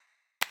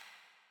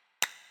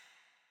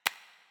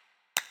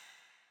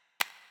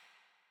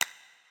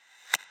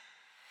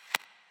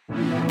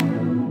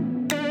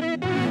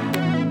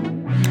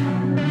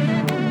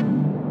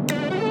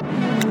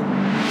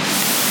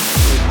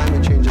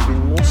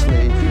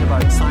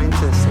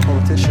scientists or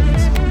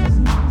politicians.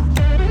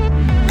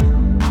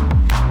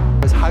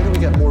 Is how do we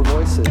get more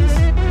voices,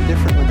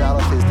 different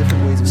modalities,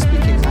 different ways of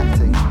speaking and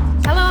acting?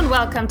 Hello and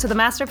welcome to the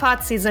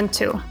Masterpod Season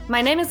 2.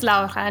 My name is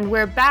Laura and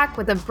we're back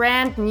with a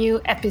brand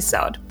new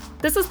episode.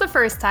 This is the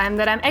first time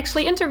that I'm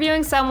actually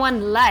interviewing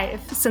someone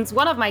live, since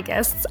one of my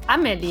guests,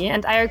 Amelie,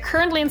 and I are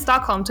currently in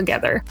Stockholm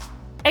together.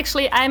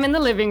 Actually, I'm in the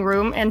living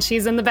room and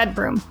she's in the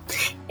bedroom.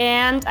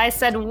 And I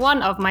said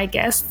one of my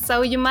guests,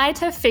 so you might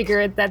have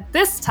figured that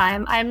this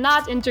time I'm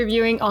not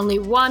interviewing only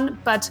one,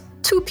 but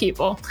two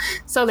people.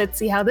 So let's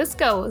see how this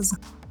goes.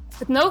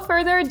 With no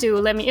further ado,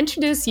 let me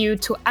introduce you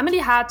to Amelie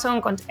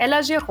Hartung and Ella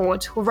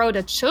Girod, who wrote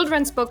a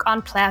children's book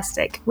on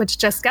plastic, which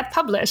just got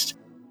published.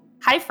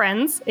 Hi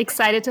friends,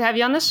 excited to have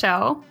you on the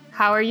show.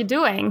 How are you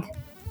doing?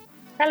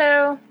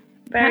 Hello.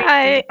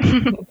 Hi.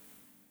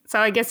 So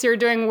I guess you're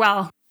doing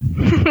well.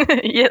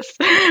 Yes,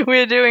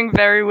 we're doing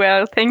very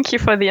well. Thank you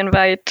for the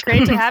invite.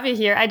 Great to have you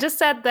here. I just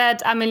said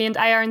that Amelie and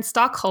I are in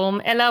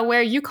Stockholm. Ella, where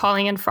are you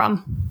calling in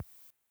from?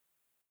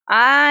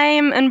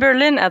 I'm in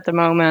Berlin at the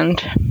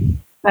moment.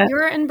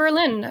 You're in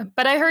Berlin,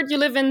 but I heard you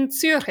live in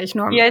Zurich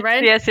normally,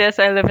 right? Yes,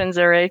 I live in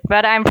Zurich,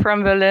 but I'm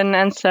from Berlin,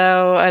 and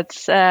so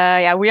it's,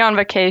 we're on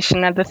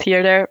vacation at the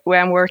theater where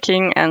I'm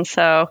working, and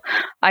so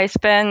I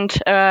spend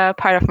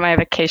part of my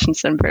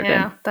vacations in Berlin.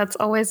 Yeah, that's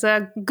always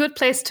a good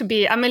place to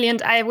be. Amelie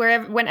and I,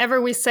 whenever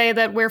we say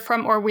that we're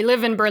from or we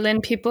live in Berlin,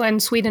 people in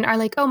Sweden are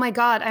like, oh my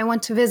God, I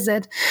want to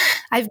visit.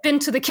 I've been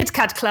to the Kit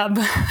Kat Club.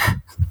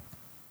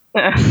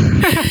 But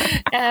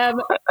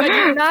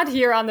you're not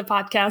here on the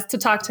podcast to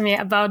talk to me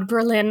about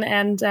Berlin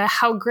and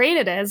how great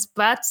it is,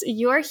 but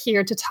you're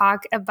here to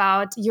talk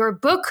about your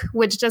book,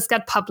 which just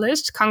got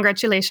published.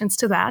 Congratulations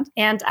to that.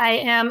 And I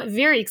am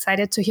very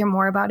excited to hear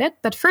more about it.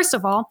 But first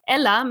of all,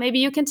 Ella, maybe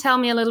you can tell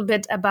me a little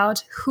bit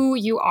about who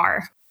you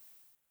are.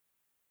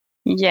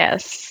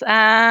 Yes,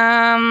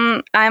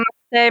 I'm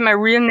say my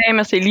real name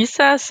is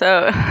Eliza,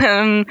 so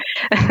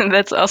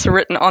that's also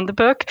written on the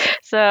book.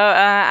 So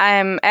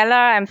I'm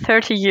Ella, I'm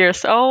 30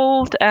 years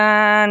old,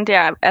 and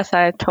yeah, as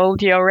I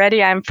told you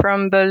already, I'm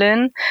from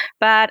Berlin,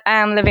 but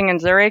I'm living in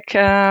Zurich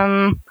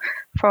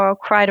for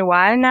quite a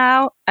while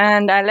now,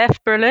 and I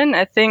left Berlin,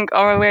 I think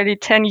already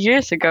 10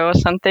 years ago or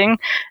something,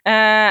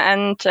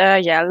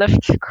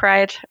 lived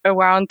quite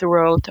around the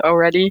world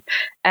already,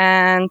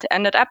 and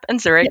ended up in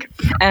Zurich.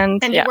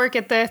 And you work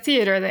at the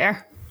theater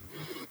there?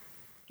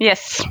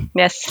 Yes.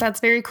 That's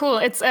very cool.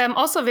 It's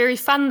also very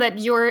fun that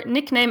your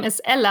nickname is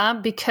Ella,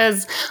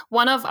 because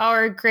one of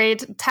our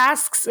great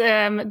tasks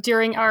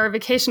during our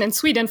vacation in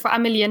Sweden for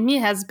Amelie and me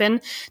has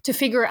been to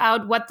figure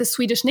out what the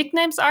Swedish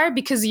nicknames are,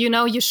 because, you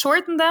know, you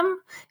shorten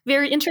them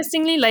very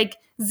interestingly, like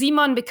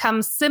Simon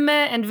becomes Simme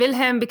and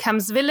Wilhelm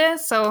becomes Wille.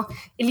 So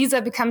Eliza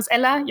becomes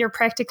Ella. You're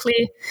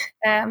practically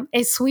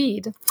a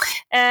Swede.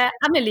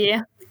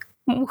 Amelie,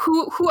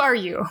 who are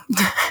you?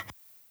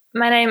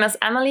 My name is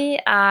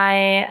Amelie.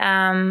 I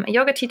am a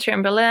yoga teacher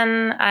in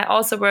Berlin. I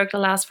also worked the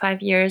last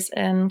 5 years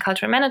in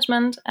cultural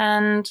management.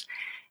 And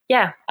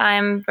yeah,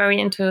 I'm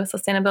very into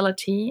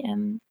sustainability.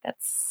 And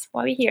that's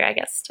why we're here, I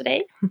guess,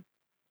 today.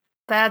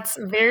 That's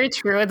very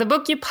true. The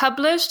book you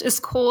published is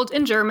called,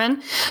 in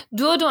German,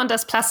 Dodo und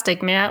das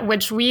Plastikmeer,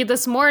 which we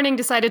this morning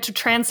decided to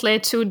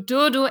translate to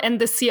Dodo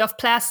and the Sea of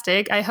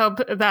Plastic. I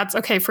hope that's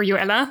okay for you,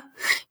 Ella.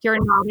 You're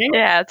nodding.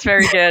 Yeah, it's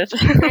very good.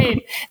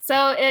 Great.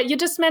 So you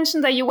just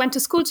mentioned that you went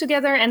to school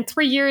together, and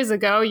 3 years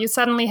ago, you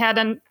suddenly had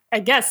an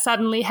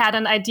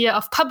idea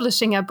of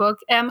publishing a book.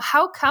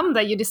 How come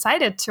that you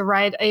decided to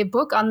write a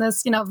book on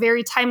this,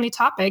 very timely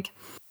topic?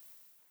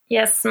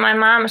 Yes, my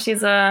mom,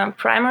 she's a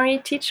primary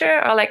teacher,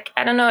 or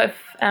I don't know if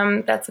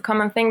that's a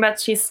common thing,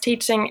 but she's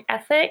teaching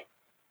ethics,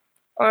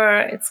 or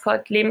it's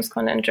called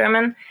Lebenskunde in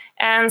German.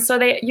 And so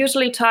they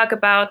usually talk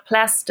about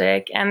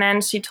plastic. And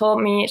then she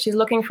told me she's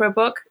looking for a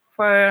book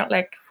for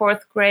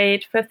 4th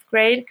grade, 5th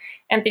grade,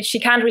 and she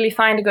can't really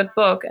find a good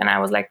book. And I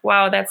was like,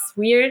 wow, that's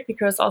weird,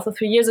 because also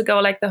 3 years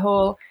ago, the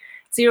whole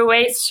zero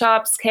waste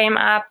shops came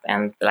up,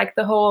 and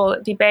the whole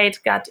debate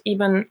got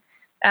even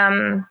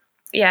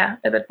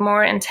a bit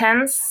more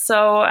intense.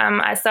 So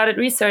I started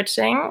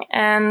researching,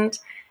 and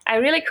I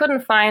really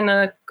couldn't find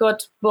a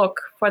good book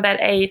for that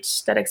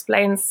age that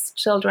explains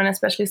children,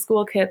 especially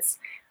school kids,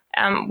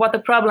 what the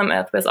problem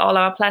is with all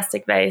our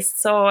plastic waste.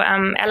 So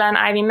Ella and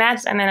I, we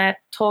met, and then I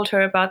told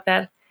her about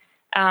that,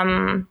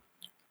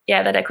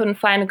 that I couldn't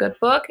find a good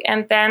book.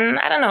 And then,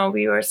 I don't know,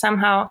 we were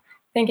somehow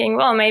thinking,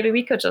 well, maybe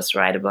we could just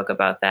write a book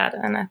about that.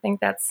 And I think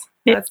that's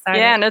how it started.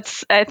 Yeah, and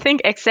it's, I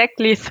think,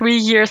 exactly 3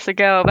 years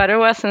ago, but it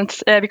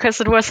wasn't,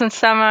 because it was in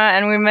summer,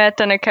 and we met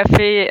in a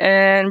cafe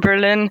in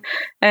Berlin,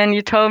 and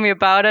you told me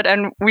about it,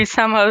 and we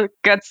somehow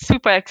got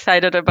super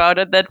excited about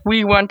it, that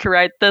we want to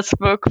write this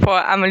book for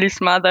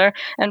Amelie's mother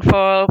and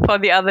for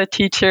the other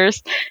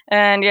teachers.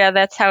 And yeah,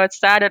 that's how it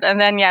started.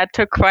 And then, it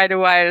took quite a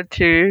while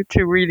to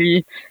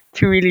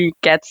really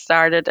get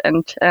started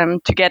and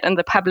to get in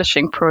the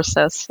publishing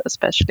process,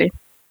 especially.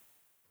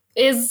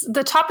 Is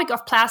the topic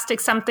of plastic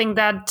something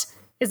that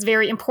is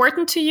very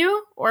important to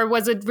you, or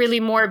was it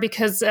really more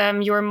because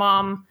your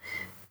mom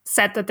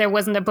sad that there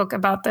wasn't a book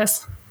about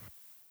this.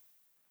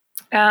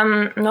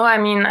 No, I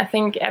mean, I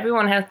think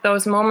everyone has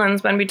those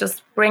moments when we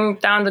just bring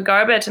down the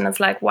garbage and it's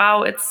like,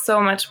 wow, it's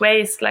so much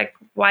waste. Like,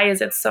 why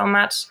is it so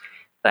much?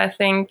 So I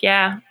think,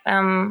 I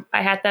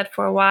had that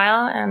for a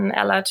while, and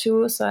Ella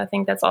too. So I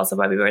think that's also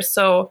why we were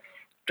so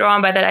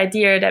drawn by that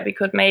idea that we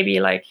could maybe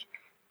like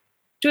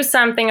do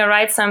something or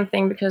write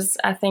something, because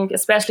I think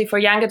especially for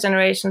younger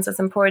generations, it's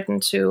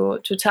important to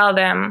tell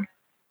them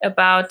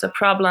about the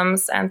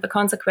problems and the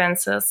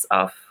consequences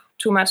of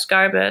too much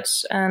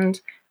garbage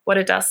and what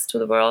it does to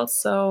the world.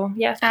 So,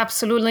 yeah.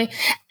 Absolutely.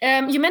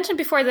 You mentioned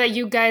before that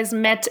you guys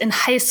met in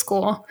high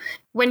school.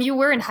 When you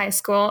were in high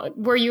school,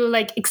 were you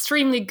like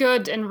extremely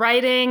good in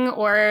writing,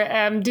 or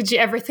did you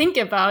ever think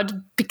about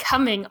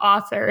becoming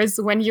authors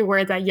when you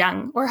were that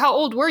young? Or how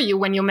old were you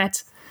when you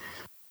met?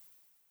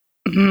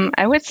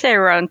 I would say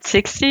around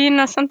 16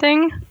 or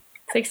something.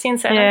 16,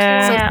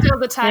 17. So still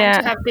the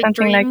time to have big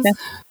dreams. Like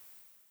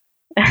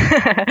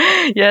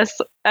yes,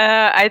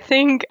 I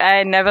think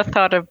I never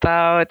thought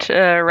about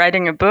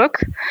writing a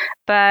book,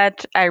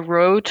 but I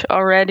wrote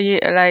already.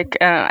 Like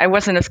I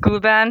was in a school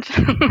band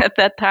at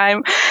that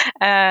time,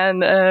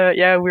 and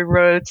we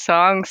wrote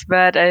songs.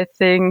 But I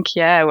think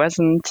I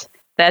wasn't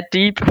that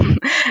deep,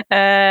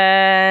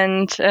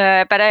 and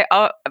but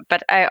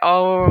I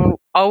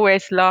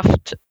always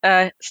loved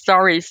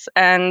stories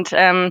and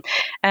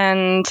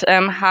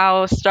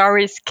how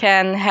stories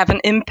can have an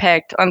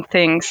impact on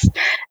things,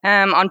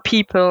 on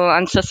people,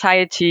 on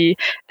society,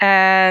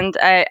 and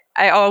I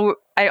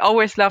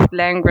always loved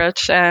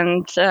language,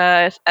 and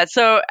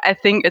so I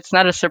think it's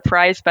not a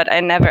surprise, but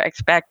I never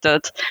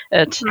expected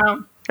it.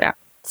 No. Yeah.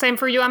 Same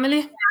for you,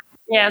 Amelie?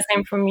 Yeah,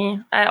 same for me.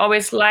 I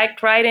always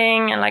liked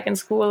writing, and like in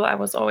school, I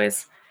was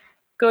always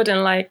good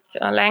in like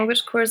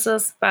language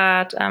courses,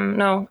 but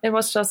no, it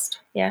was just,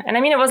 And I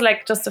mean, it was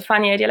like just a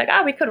funny idea, like,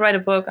 we could write a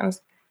book. And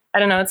I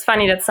don't know, it's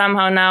funny that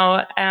somehow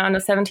now on the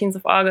 17th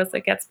of August,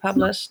 it gets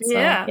published.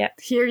 So,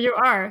 here you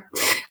are.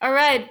 All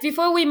right,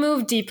 before we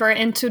move deeper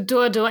into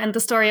Durdo and the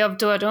story of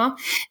Durdo,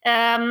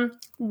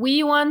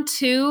 we want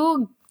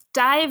to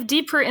dive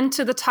deeper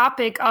into the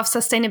topic of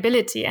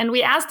sustainability. And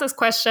we ask this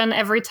question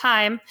every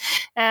time.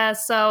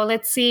 So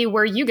let's see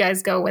where you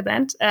guys go with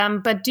it.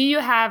 But do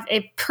you have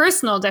a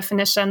personal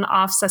definition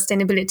of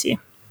sustainability?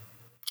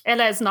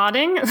 Ella is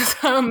nodding,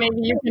 so maybe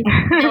you can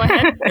go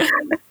ahead.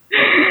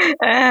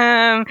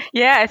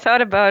 I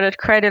thought about it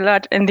quite a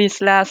lot in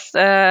these last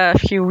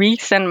few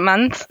weeks and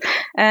months.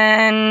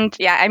 And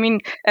I mean,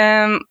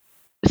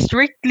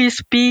 strictly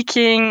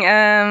speaking,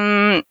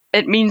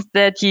 it means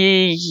that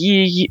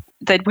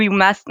that we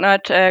must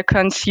not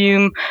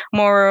consume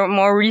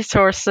more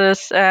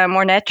resources,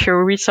 more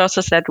natural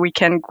resources that we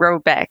can grow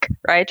back,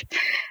 right?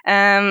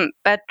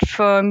 But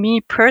for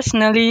me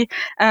personally,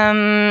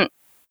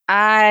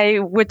 I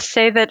would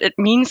say that it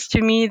means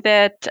to me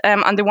that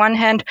on the one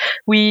hand,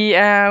 we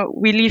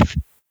leave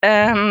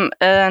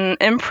an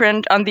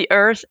imprint on the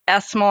earth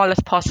as small as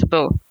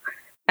possible.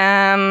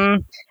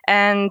 And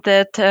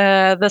that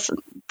this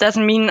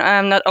doesn't mean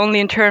not only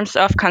in terms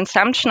of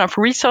consumption of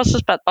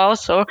resources, but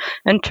also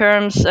in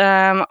terms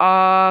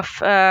of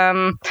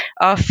how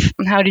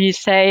do you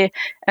say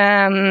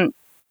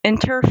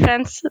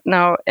interferences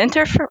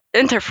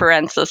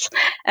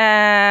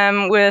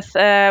with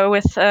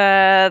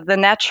the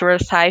natural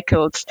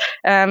cycles.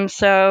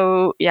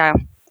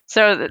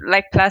 So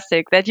like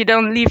plastic, that you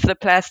don't leave the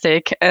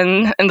plastic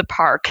in the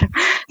park,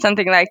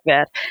 something like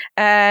that.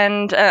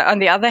 And on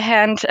the other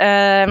hand,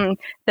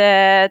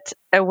 that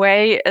a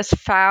way is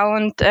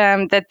found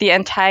that the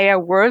entire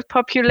world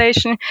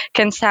population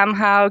can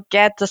somehow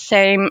get the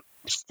same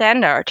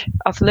standard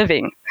of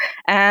living.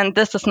 And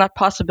this is not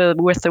possible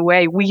with the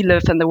way we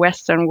live in the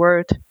Western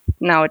world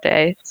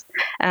nowadays,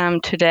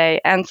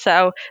 today. And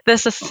so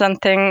this is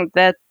something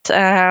that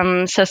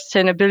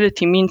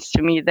sustainability means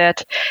to me,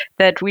 that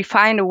we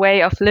find a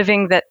way of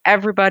living that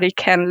everybody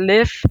can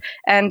live,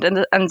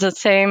 and on the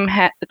same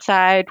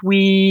side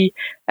we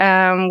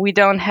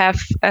don't have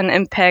an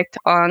impact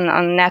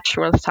on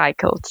natural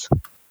cycles.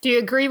 Do you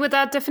agree with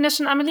that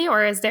definition, Amelie,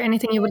 or is there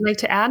anything you would like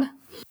to add?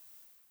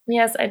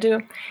 Yes, I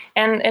do.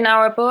 And in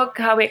our book,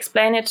 how we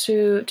explain it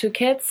to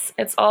kids,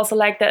 it's also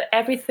like that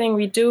everything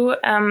we do,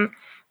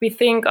 we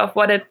think of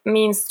what it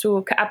means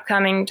to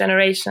upcoming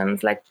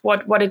generations, like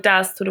what it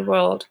does to the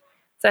world.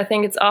 So I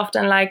think it's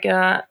often like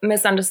a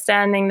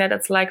misunderstanding that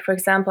it's like, for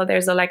example,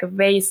 there's a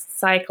waste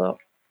cycle,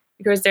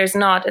 because there's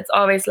not. It's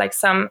always like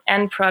some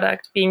end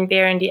product being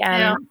there in the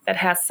end that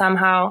has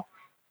somehow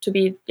to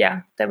be,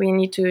 that we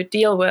need to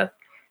deal with.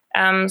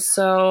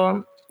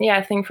 So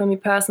I think for me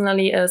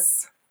personally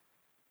is,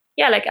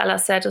 like Ella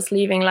said, just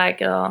leaving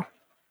like a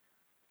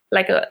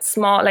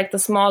small, like the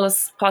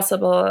smallest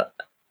possible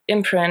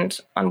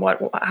imprint on what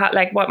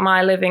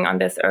my living on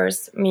this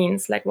earth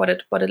means, like what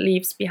it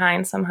leaves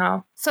behind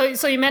somehow.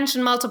 So you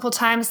mentioned multiple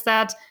times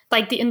that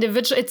like the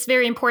individual, it's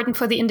very important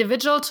for the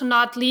individual to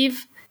not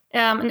leave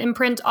an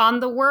imprint on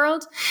the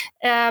world.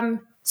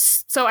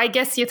 So I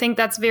guess you think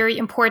that's very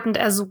important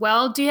as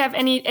well. Do you have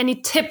any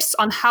tips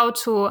on how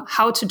to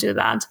do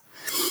that?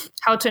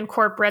 How to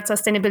incorporate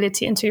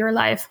sustainability into your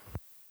life?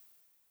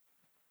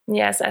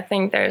 Yes, I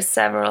think there's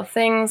several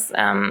things.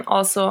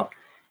 Also,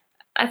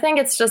 I think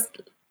it's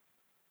just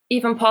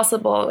even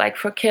possible, like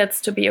for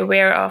kids to be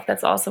aware of.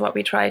 That's also what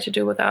we try to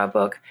do with our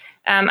book.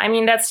 I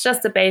mean, that's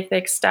just the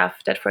basic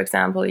stuff that, for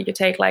example, you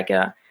take like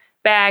a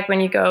bag when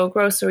you go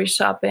grocery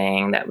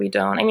shopping that we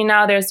don't. I mean,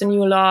 now there's the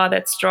new law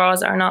that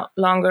straws are not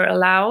longer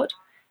allowed.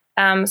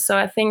 So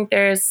I think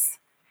there's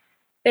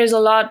a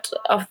lot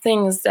of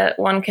things that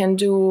one can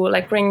do,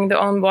 like bring their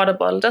own water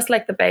bottle, just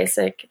like the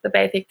basic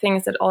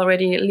things that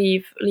already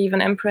leave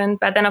an imprint.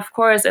 But then, of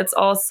course, it's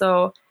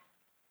also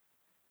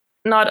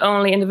not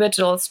only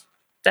individuals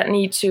that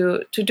need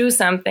to do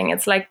something.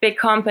 It's like big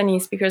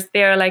companies, because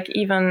they're like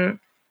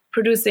even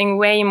producing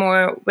way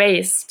more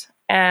waste,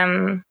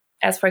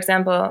 as for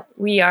example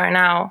we are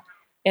now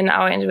in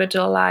our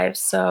individual lives.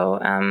 So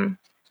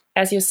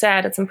as you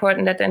said, it's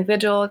important that the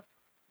individual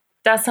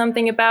does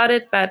something about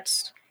it,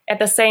 but at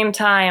the same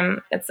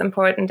time it's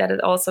important that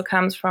it also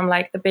comes from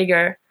like the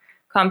bigger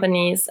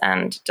companies.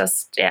 And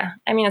just, yeah,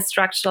 I mean, it's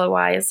structural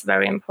wise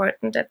very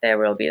important that there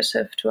will be a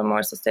shift to a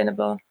more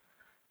sustainable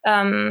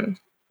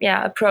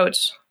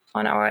approach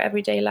on our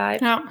everyday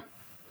life. Yeah.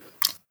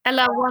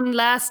 Ella, one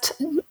last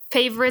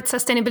favorite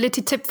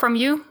sustainability tip from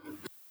you?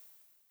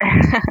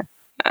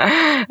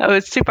 Oh,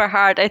 it's super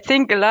hard. I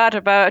think a lot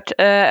about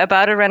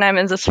it when I'm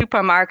in the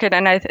supermarket,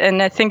 and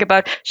I think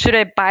about, should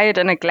I buy it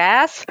in a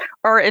glass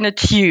or in a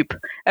tube?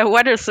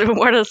 What is more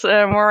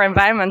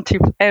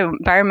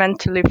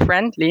environmentally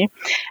friendly?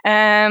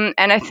 And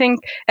I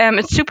think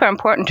it's super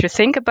important to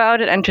think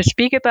about it and to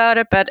speak about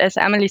it. But as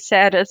Amelie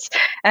said,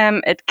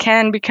 it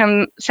can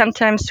become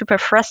sometimes super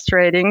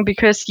frustrating,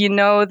 because you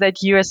know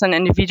that you as an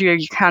individual,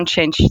 you can't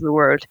change the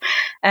world,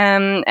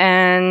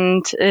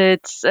 and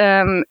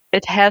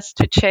it has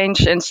to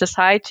change in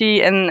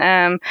society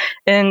and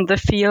in the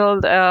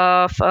field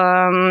of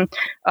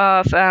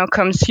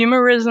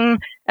consumerism,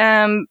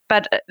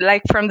 but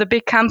like from the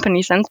big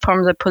companies and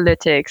from the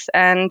politics.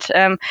 And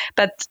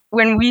but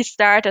when we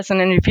start as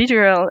an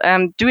individual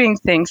doing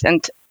things,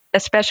 and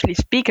especially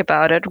speak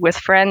about it with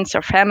friends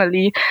or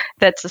family,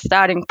 that's a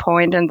starting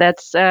point, and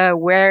that's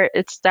where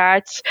it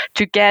starts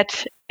to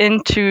get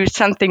into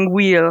something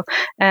real.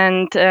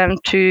 And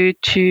that's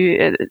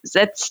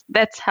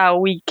how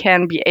we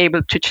can be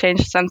able to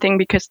change something,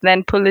 because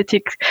then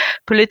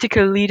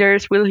political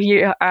leaders will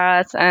hear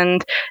us,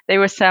 and they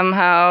will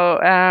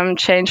somehow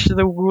change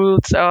the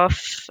rules of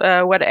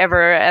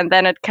whatever, and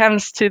then it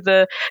comes to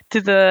the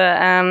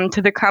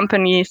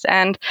companies.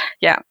 And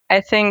yeah,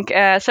 I think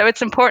so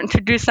it's important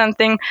to do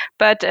something,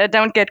 but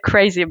don't get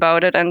crazy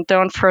about it and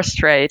don't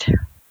frustrate.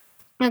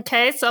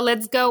 Okay, so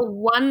let's go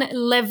one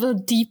level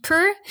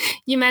deeper.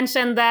 You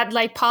mentioned that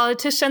like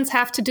politicians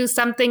have to do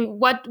something.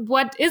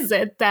 What is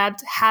it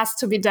that has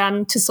to be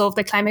done to solve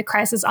the climate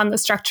crisis on the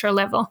structural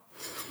level?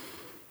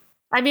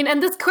 I mean,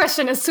 and this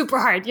question is super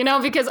hard,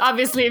 because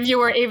obviously if you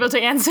were able to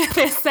answer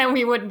this, then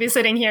we wouldn't be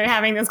sitting here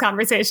having this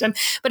conversation.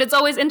 But it's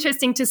always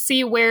interesting to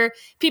see where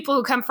people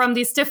who come from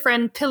these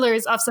different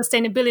pillars of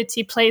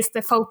sustainability place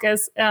the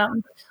focus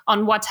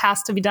on what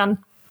has to be done.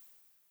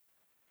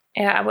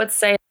 Yeah, I would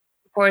say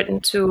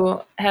important to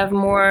have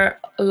more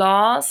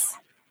laws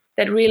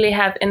that really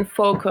have in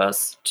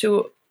focus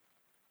to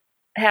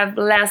have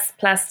less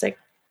plastic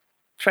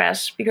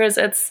trash, because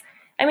it's,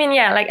 I mean,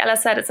 yeah, like Ella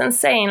said, it's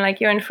insane.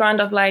 Like you're in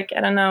front of like, I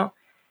don't know,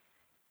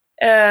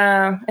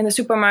 in the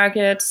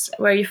supermarket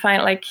where you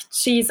find like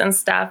cheese and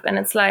stuff, and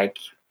it's like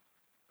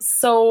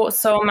so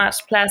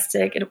much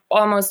plastic. It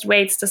almost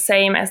weighs the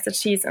same as the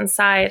cheese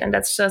inside, and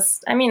that's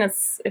just, I mean,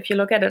 it's, if you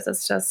look at it,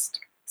 it's just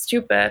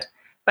stupid.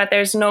 But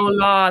there's no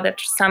law that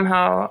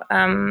somehow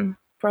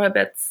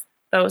prohibits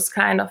those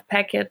kind of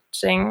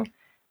packaging.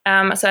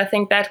 So I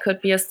think that could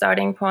be a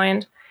starting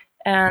point.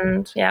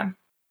 And yeah,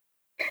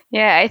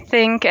 I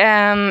think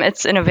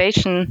it's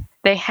innovation.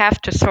 They have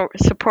to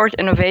support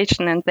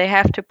innovation, and they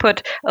have to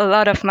put a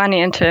lot of money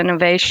into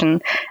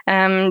innovation,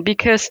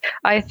 because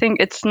I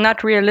think it's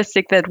not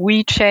realistic that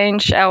we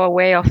change our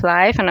way of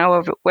life and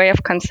our way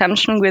of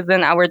consumption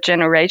within our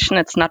generation.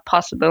 It's not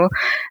possible.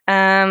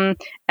 And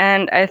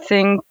I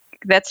think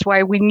that's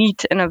why we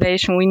need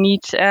innovation. We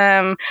need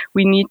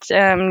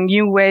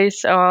new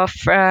ways of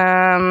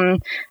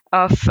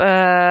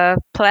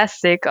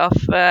plastic.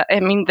 I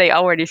mean, they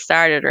already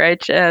started,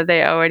 right?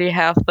 They already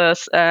have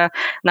this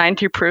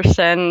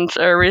 90%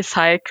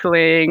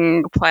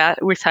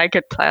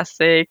 recycled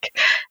plastic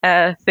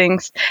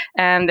things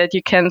that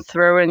you can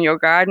throw in your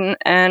garden,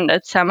 and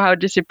it somehow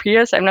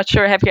disappears. I'm not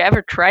sure. Have you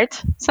ever tried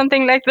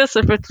something like this?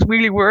 If it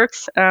really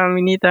works,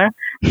 me neither.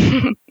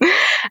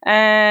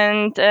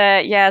 And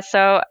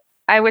so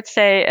I would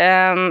say,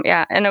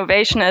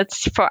 innovation,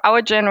 it's for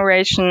our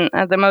generation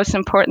the most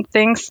important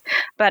things.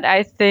 But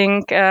I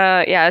think,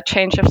 a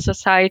change of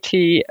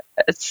society,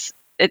 it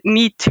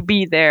need to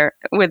be there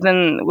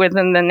within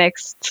the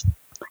next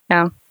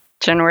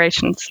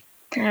generations.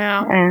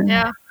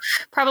 Yeah.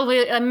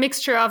 Probably a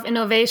mixture of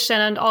innovation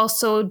and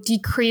also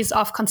decrease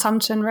of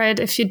consumption, right?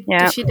 If you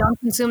don't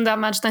consume that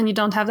much, then you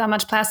don't have that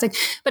much plastic.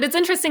 But it's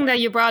interesting that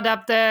you brought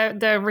up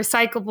the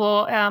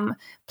recyclable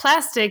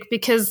plastic,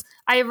 because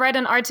I read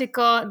an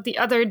article the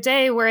other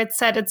day where it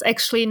said it's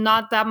actually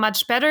not that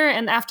much better.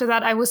 And after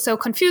that, I was so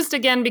confused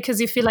again,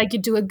 because you feel like you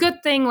do a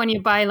good thing when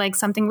you buy like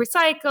something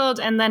recycled,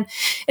 and then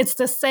it's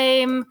the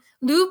same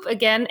loop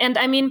again. And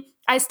I mean,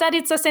 I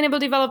studied sustainable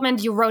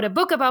development. You wrote a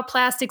book about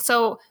plastic.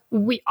 So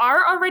we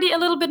are already a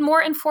little bit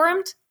more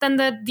informed than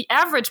the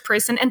average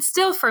person. And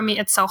still, for me,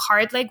 it's so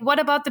hard. Like, what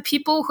about the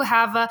people who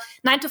have a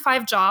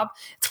 9-to-5 job,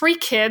 3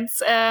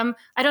 kids, I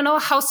don't know, a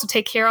house to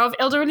take care of,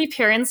 elderly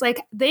parents?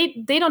 Like, they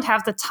don't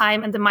have the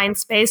time and the mind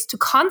space to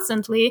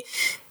constantly,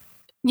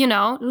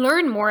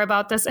 learn more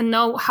about this and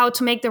know how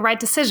to make the right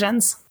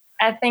decisions.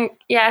 I think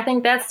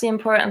that's the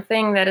important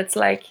thing, that it's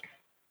like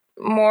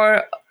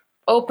more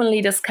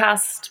openly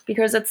discussed,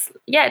 because it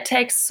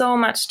takes so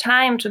much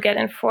time to get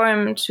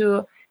informed,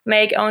 to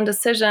make own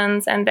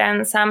decisions, and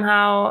then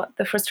somehow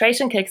the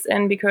frustration kicks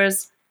in,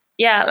 because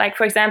like,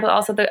 for example,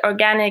 also the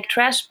organic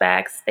trash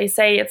bags, they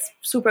say it's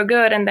super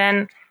good, and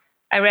then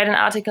I read an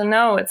article,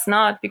 no, it's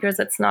not, because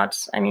it's not,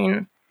 I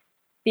mean,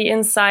 the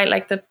inside,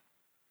 like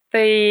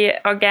the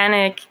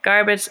organic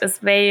garbage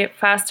is way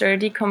faster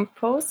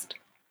decomposed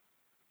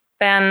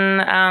than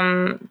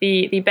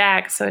the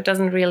bag, so it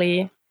doesn't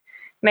really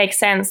make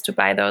sense to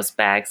buy those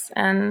bags.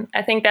 And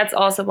I think that's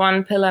also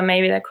one pillar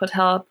maybe that could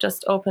help,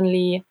 just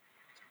openly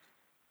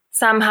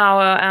somehow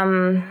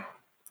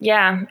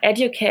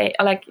educate,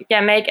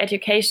 make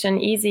education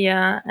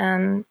easier.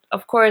 And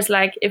of course,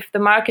 like, if the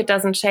market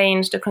doesn't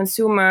change, the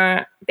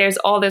consumer, there's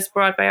all this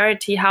broad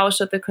priority, how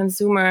should the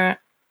consumer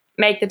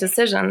make the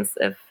decisions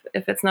if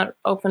it's not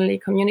openly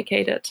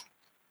communicated?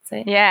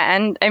 Yeah,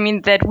 and I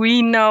mean that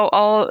we know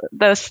all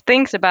those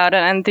things about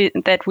it, and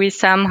that we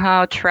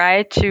somehow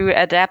try to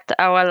adapt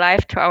our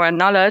life to our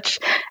knowledge.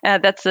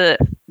 That's a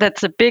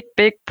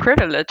big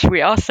privilege.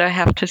 We also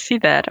have to see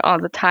that all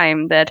the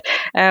time, that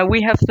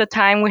we have the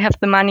time, we have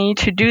the money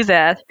to do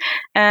that.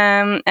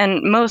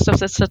 And most of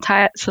the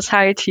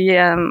society,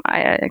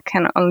 I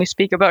can only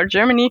speak about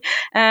Germany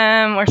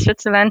or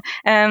Switzerland,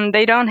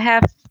 they don't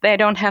have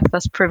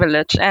this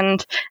privilege.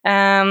 And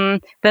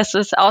this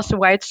is also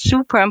why it's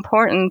super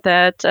important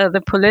that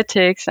the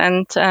politics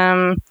and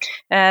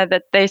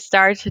that they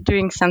start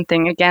doing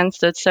something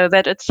against it, so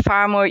that it's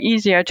far more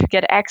easier to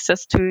get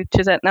access to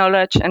that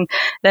knowledge, and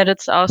that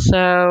it's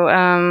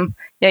also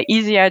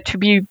easier to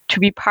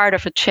be part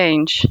of a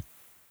change.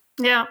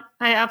 Yeah,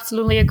 I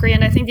absolutely agree.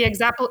 And I think the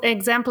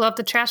example of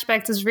the trash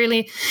bags is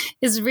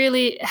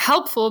really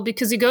helpful,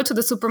 because you go to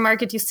the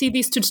supermarket, you see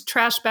these 2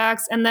 trash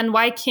bags, and then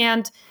why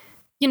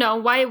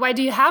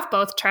do you have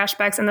both trash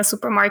bags in the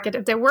supermarket?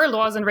 If there were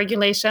laws and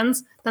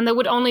regulations, then there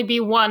would only be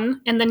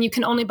one, and then you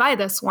can only buy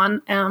this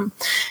one. And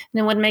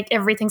it would make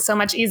everything so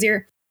much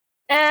easier.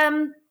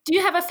 Do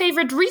you have a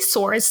favorite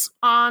resource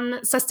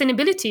on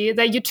sustainability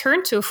that you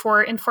turn to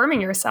for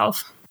informing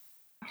yourself?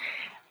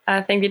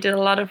 I think we did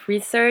a lot of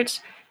research.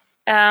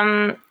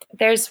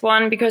 There's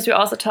one, because we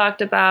also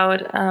talked about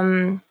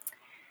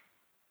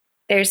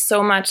there's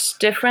so much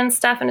different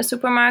stuff in the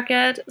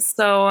supermarket.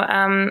 So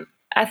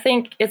I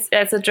think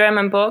it's a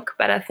German book,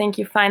 but I think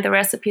you find the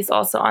recipes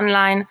also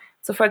online.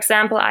 So, for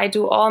example, I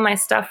do all my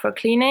stuff for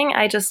cleaning.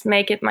 I just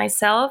make it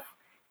myself.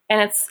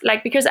 And it's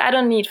like, because I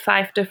don't need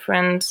 5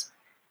 different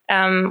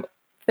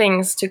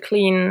things to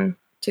clean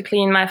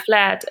my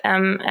flat.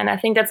 And I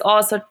think that's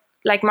also,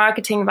 like,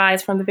 marketing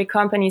wise, from the big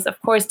companies,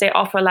 of course, they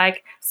offer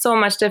like so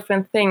much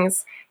different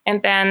things.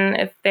 And then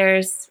if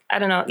there's, I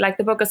don't know, like,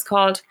 the book is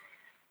called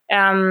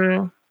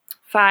 5,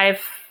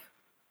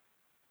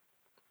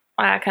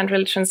 I can't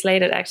really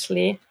translate it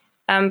actually,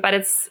 but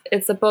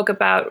it's a book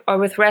about, or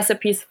with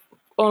recipes,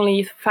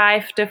 only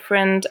 5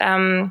 different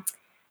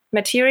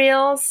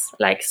materials,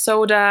 like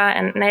soda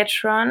and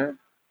natron,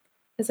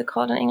 is it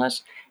called in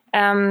English?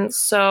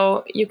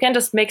 So you can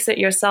just mix it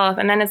yourself,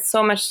 and then it's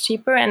so much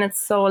cheaper, and it's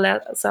so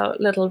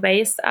little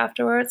waste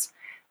afterwards.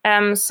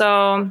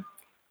 So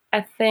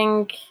I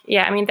think,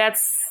 I mean,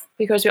 that's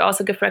because we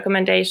also give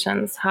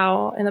recommendations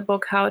in the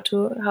book how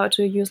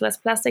to use less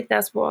plastic.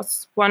 That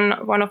was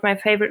one of my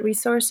favorite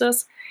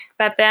resources.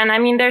 But then, I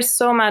mean, there's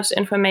so much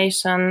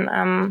information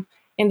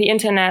in the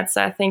internet.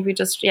 So I think we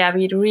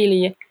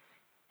really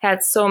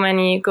had so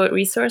many good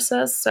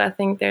resources. So I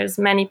think there's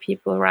many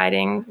people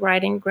writing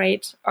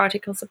great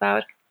articles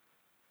about.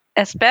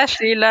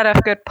 Especially a lot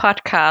of good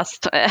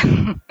podcasts.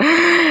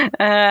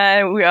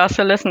 We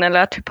also listen a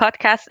lot to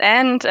podcasts,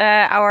 and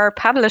our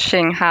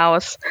publishing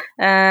house.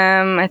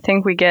 I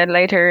think we get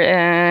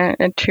later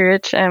to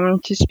it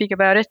to speak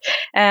about it.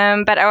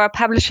 But our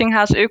publishing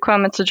house,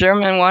 Ökom, it's a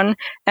German one,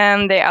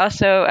 they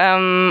also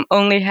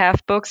only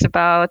have books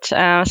about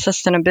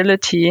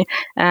sustainability.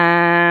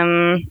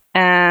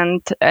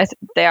 And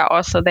they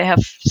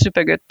have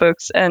super good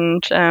books,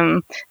 and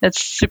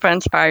it's super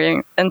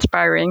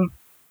inspiring.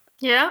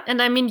 Yeah,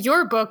 and I mean,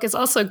 your book is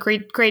also a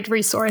great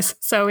resource,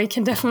 so we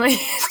can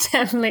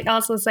definitely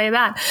also say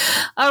that.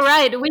 All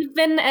right, we've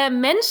been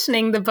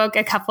mentioning the book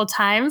a couple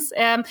times,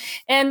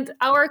 and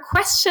our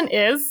question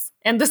is,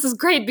 and this is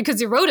great because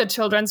you wrote a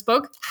children's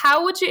book,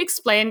 how would you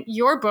explain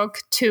your book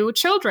to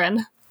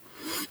children?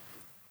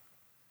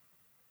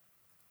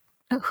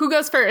 Who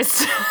goes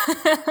first?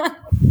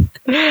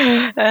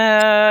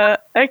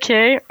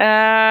 Okay,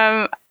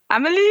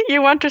 Amelie,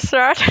 you want to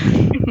start?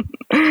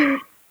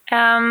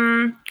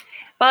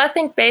 Well, I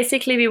think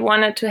basically we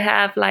wanted to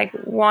have like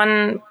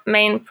one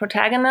main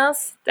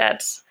protagonist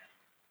that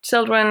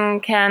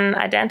children can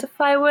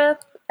identify with.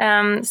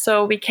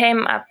 So we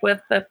came up with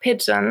a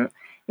pigeon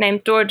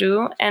named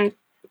Dordu, and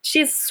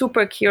she's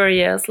super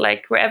curious.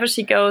 Like wherever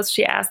she goes,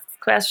 she asks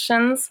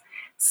questions.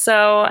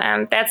 So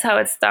that's how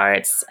it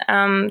starts.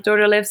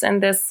 Dordu lives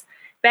in this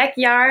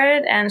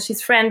backyard, and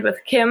she's friends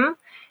with Kim,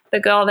 the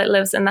girl that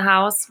lives in the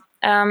house.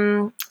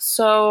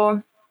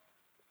 So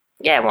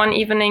yeah, one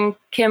evening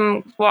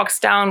Kim walks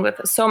down with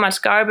so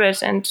much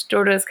garbage, and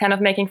Dordu is kind of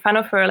making fun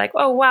of her, like,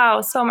 "Oh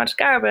wow, so much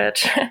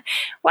garbage!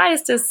 Why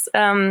is this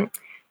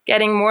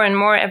getting more and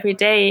more every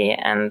day?"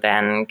 And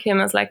then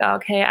Kim is like, oh,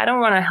 "Okay, I don't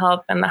want to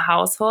help in the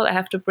household. I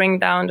have to bring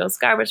down those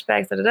garbage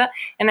bags." Da, da, da.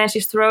 And then she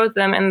throws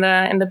them in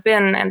the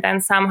bin, and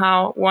then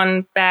somehow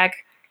one bag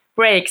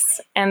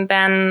breaks, and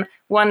then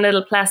one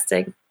little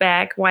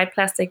white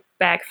plastic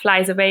bag,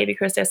 flies away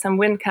because there's some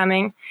wind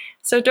coming.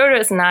 So Dordu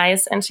is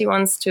nice, and she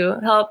wants to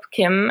help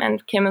Kim,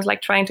 and Kim is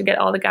like trying to get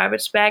all the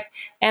garbage back,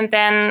 and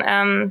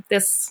then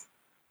this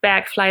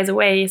bag flies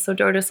away. So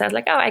Dordu says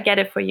like, "Oh, I get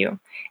it for you."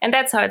 And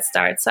that's how it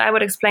starts. So I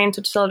would explain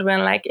to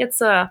children like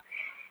it's a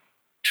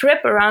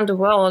trip around the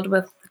world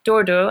with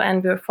Dordu,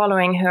 and we're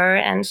following her,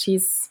 and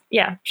she's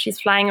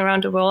flying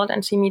around the world,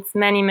 and she meets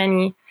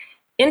many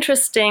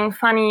interesting,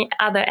 funny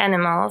other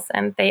animals,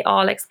 and they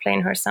all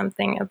explain her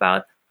something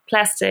about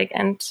plastic.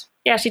 And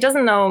yeah, she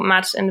doesn't know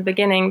much in the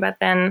beginning, but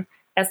then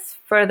as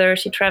further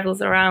she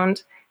travels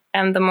around,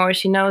 the more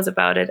she knows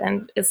about it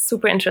and is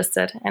super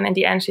interested. And in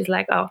the end, she's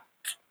like, "Oh,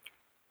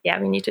 yeah,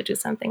 we need to do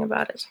something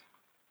about it."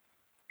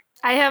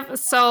 I have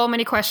so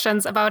many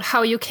questions about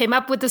how you came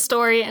up with the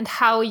story and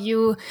how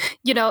you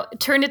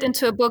turned it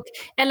into a book.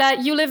 Ella,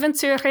 you live in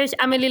Zurich.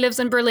 Amelie lives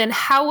in Berlin.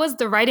 How was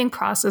the writing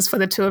process for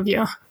the two of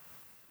you?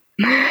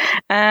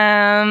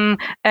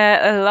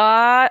 A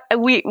lot.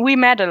 We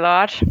met a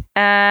lot.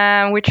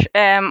 Which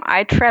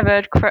I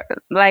traveled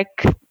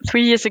like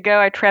 3 years ago.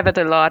 I traveled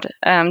a lot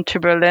to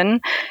Berlin,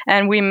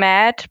 and we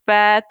met.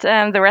 But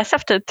the rest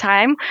of the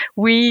time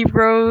we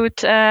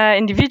wrote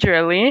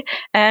individually,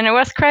 and it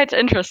was quite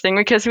interesting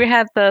because we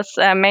had this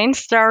main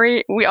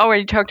story. We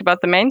already talked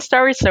about the main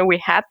story, so we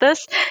had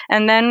this,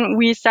 and then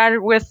we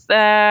started with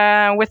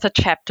the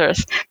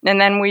chapters, and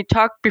then we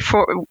talked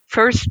before.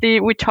 First,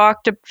 we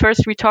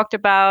talked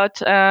about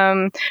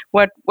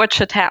what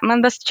should happen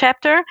in this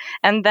chapter,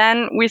 and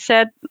then we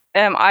said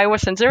I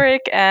was in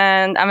Zurich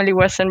and Amelie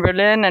was in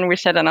Berlin, and we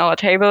sat on our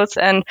tables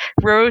and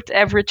wrote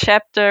every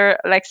chapter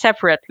like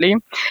separately,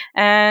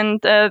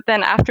 and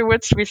then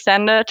afterwards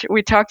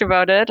we talked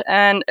about it,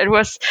 and it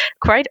was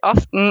quite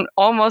often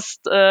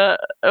almost the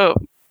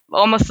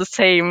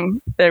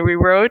same that we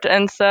wrote,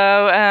 and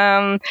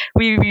so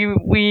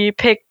we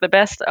picked the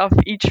best of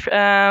each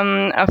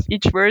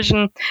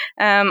version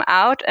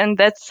out, and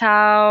that's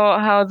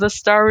how the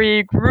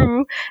story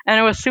grew. And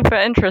it was super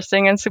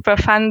interesting and super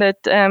fun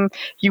that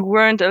you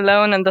weren't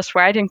alone in this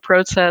writing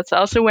process.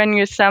 Also, when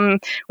you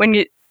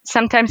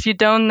sometimes you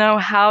don't know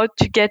how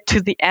to get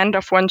to the end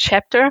of one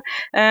chapter,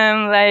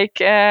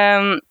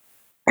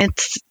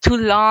 it's too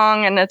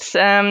long, and it's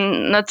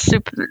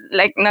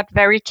not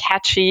very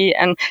catchy,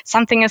 and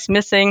something is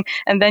missing,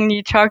 and then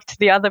you talk to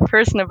the other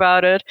person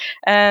about it,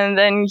 and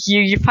then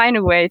you find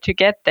a way to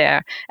get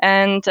there,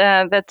 and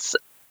that's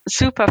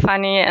super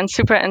funny and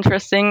super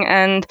interesting,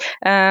 and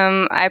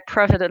I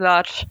profit a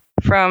lot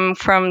from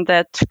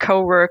that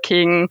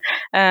co-working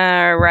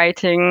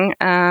writing.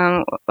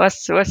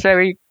 Was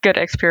very good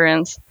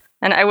experience,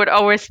 and I would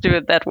always do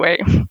it that way.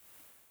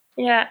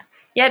 Yeah,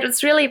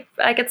 it's really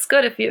like it's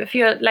good if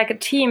you're like a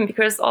team,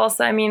 because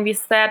also, I mean, we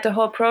said the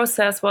whole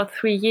process was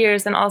 3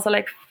 years, and also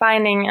like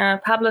finding a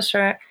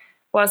publisher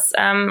was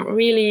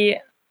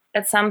really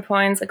at some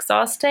points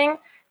exhausting.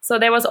 So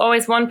there was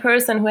always one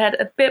person who had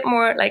a bit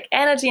more like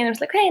energy, and it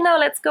was like, "Hey, no,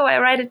 let's go. I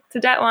write it to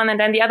that one." And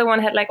then the other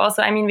one had like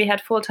also, I mean, we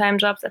had full-time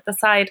jobs at the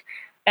side,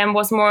 and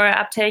was more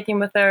uptaking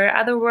with their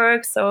other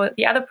work. So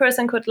the other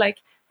person could like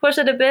push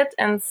it a bit.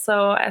 And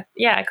so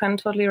I can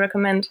totally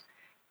recommend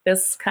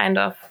this kind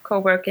of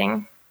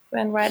co-working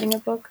when writing a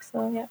book.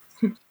 So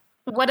yeah.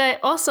 What I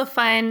also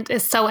find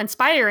is so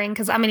inspiring,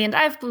 because Amelie and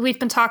we've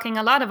been talking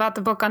a lot about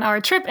the book on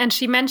our trip, and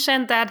she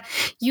mentioned that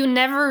you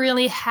never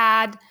really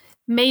had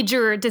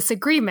major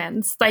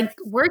disagreements. Like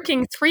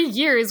working 3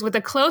 years with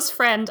a close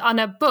friend on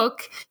a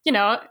book,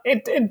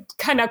 it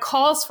kind of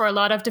calls for a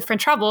lot of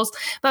different troubles.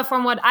 But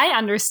from what I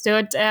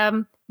understood,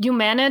 you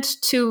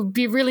managed to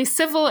be really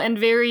civil and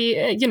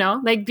very,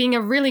 like being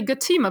a really good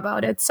team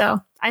about it.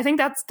 So I think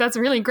that's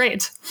really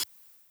great.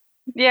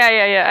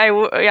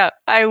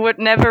 I would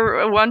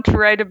never want to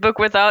write a book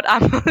without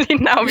Amelie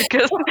now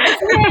because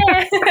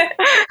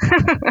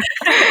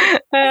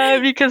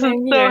because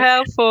it's so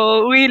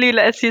helpful. Really,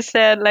 as you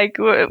said, like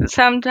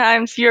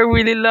sometimes you're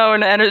really low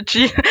on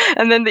energy,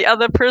 and then the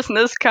other person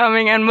is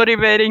coming and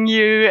motivating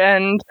you,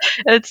 and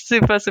it's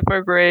super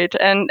super great.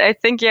 And I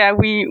think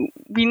we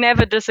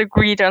never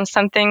disagreed on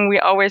something. We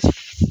always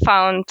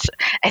found.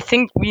 I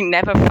think we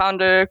never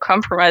found a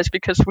compromise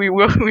because we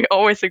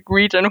always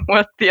agreed on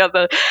what the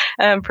other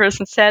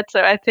person said.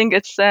 So I think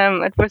it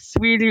was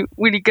really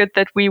really good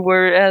that we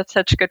were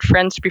such good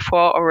friends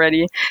before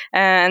already,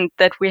 and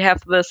that we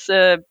have this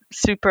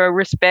super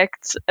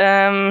respect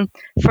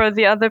for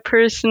the other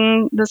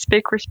person, this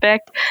big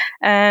respect,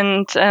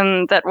 and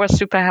that was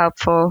super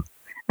helpful.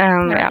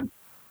 Yeah.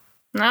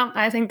 No,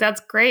 I think that's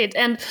great.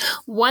 And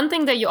one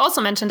thing that you also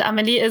mentioned,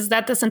 Amelie, is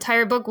that this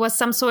entire book was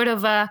some sort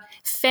of a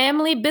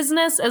family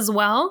business as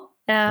well.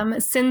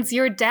 Since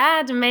your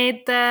dad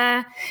made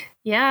the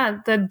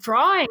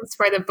drawings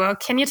for the book.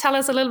 Can you tell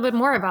us a little bit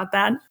more about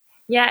that?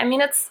 Yeah, I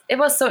mean, it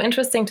was so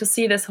interesting to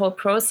see this whole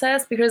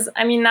process because,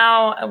 I mean,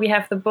 now we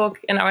have the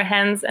book in our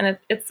hands and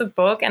it's a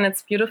book and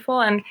it's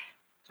beautiful.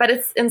 But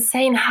it's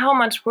insane how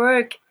much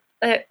work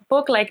a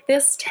book like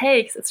this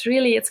takes. It's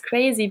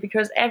crazy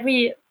because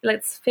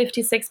it's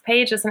 56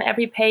 pages and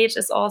every page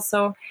is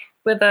also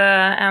with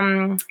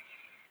a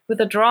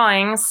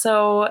drawing.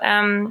 So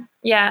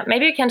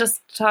maybe we can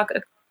just talk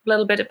a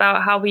little bit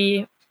about how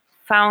we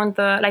found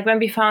when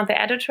we found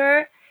the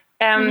editor.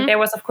 There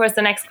was, of course,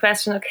 the next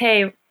question.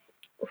 Okay,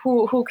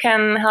 who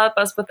can help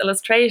us with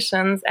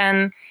illustrations?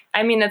 And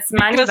I mean, it's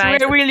money. Because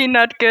we're really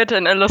not good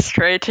in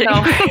illustrating.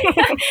 No.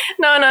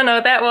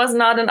 No, that was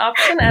not an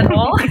option at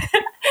all.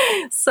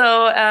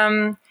 So,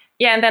 and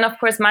then, of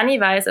course,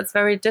 money-wise, it's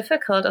very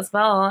difficult as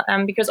well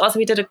because also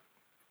we did a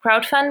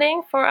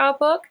crowdfunding for our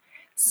book.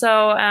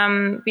 So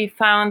we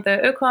found the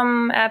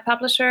Ökom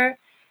publisher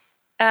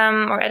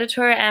or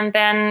editor, and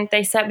then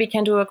they said we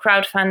can do a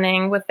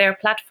crowdfunding with their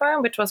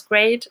platform, which was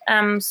great.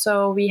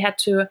 So we had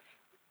to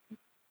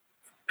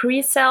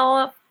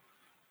pre-sell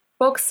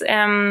books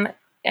and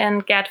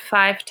get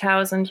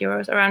 5,000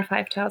 euros, around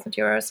 5,000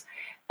 euros.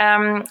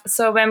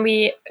 So when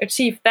we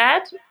achieved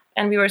that,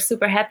 and we were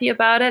super happy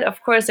about it,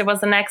 of course, there was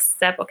the next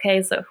step.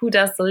 Okay, so who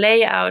does the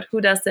layout? Who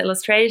does the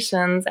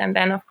illustrations? And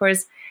then, of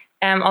course,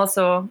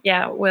 also,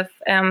 with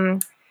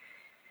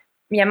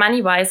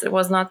money-wise, it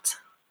was not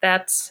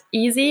that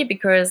easy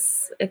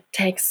because it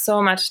takes so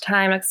much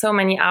time, like so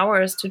many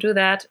hours to do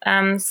that.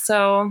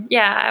 So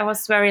I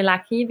was very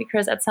lucky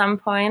because at some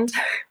point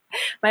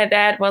my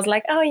dad was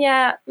like, oh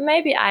yeah,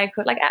 maybe I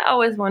could. Like I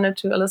always wanted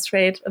to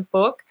illustrate a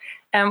book,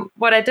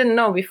 what I didn't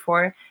know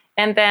before.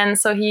 And then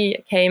so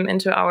he came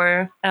into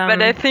our... but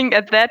I think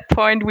at that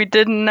point we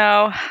didn't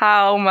know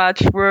how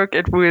much work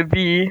it will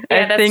be.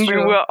 Yeah, I think true.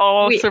 We were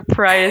all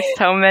surprised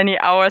how many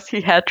hours he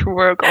had to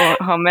work or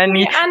how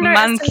many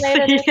months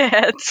he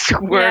had to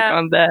work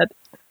on that.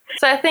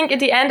 So I think at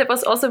the end it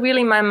was also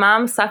really my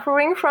mom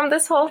suffering from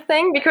this whole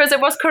thing because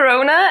it was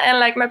Corona and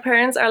like my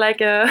parents are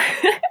like a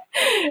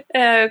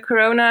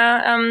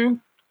Corona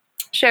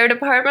shared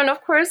apartment,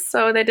 of course,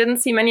 so they didn't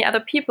see many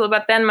other people.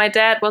 But then my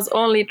dad was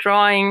only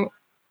drawing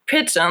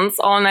pigeons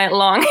all night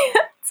long.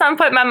 At some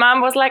point my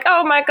mom was like,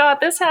 oh my God,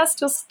 this has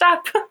to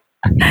stop.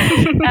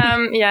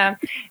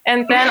 And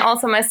then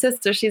also my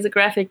sister, she's a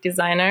graphic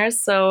designer.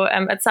 So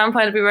at some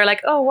point we were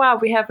like, oh wow,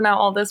 we have now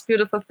all these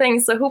beautiful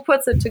things. So who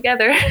puts it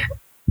together?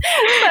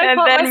 And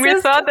then we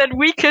thought that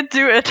we could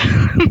do it.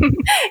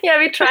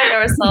 We tried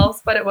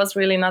ourselves, but it was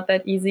really not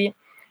that easy.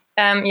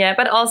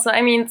 But also,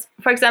 I mean,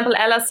 for example,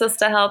 Ella's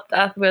sister helped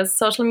us with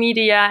social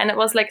media, and it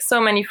was like so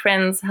many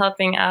friends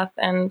helping us.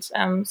 And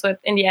so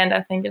in the end,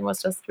 I think it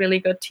was just really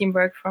good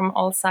teamwork from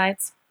all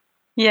sides.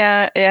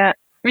 Yeah.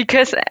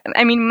 Because,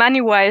 I mean,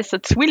 money-wise,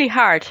 it's really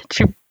hard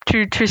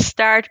to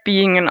start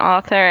being an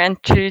author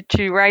and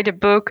to write a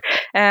book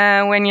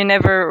when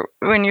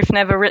you've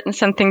never written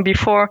something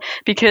before,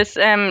 because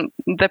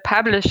the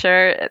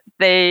publisher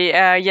they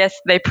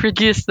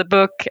produce the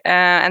book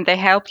and they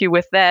help you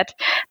with that,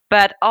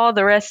 but all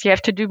the rest you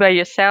have to do by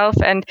yourself,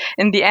 and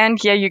in the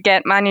end you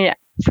get money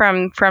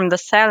from the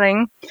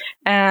selling,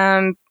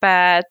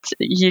 but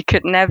you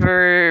could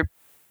never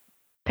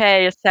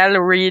pay a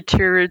salary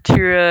to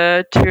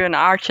an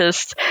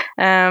artist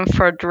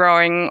for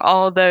drawing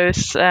all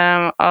those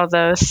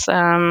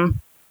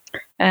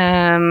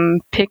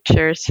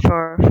pictures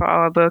for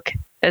our book.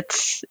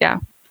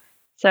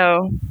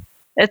 So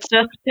it's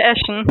just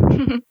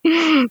passion.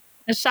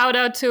 A shout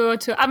out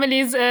to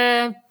Amelie's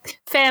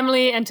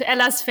family and to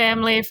Ella's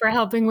family for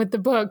helping with the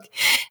book.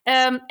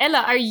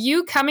 Ella, are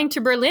you coming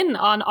to Berlin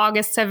on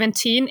August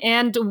 17?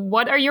 And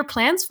what are your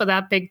plans for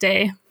that big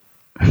day?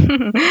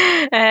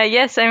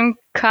 Yes, I'm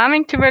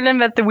coming to Berlin,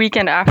 but the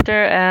weekend after,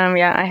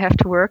 I have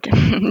to work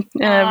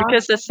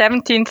because the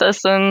 17th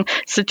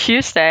is a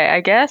Tuesday,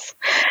 I guess.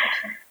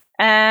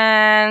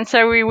 And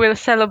so we will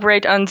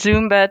celebrate on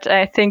Zoom, but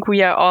I think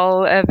we are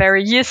all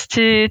very used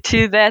to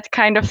that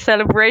kind of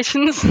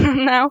celebrations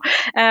now.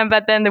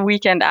 But then the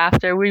weekend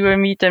after, we will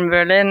meet in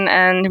Berlin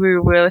and we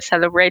will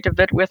celebrate a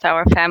bit with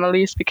our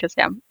families because,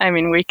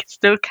 we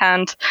still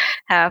can't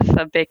have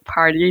a big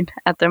party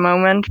at the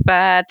moment.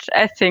 But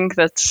I think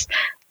that's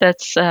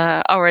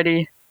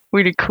already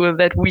really cool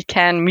that we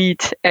can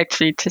meet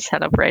actually to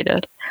celebrate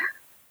it.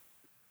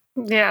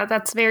 Yeah,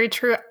 that's very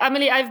true.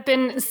 Amelie, I've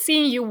been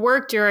seeing you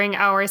work during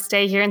our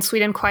stay here in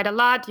Sweden quite a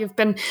lot. You've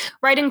been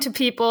writing to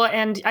people,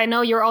 and I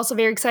know you're also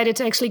very excited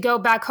to actually go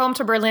back home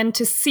to Berlin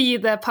to see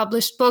the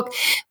published book.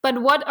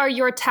 But what are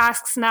your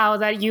tasks now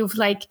that you've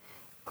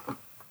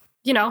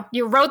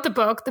you wrote the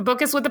book. The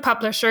book is with the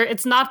publisher.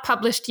 It's not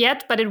published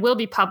yet, but it will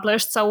be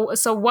published. So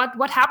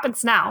what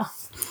happens now?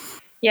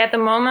 Yeah, at the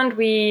moment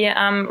we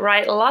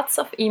write lots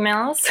of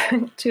emails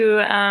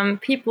to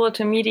people,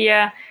 to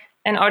media,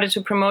 in order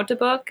to promote the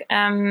book,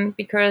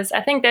 because I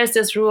think there's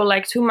this rule,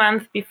 like 2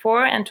 months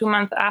before and 2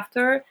 months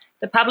after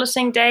the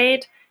publishing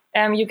date,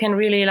 you can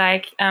really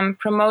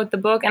promote the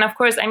book. And of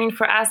course,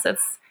 for us,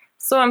 it's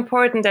so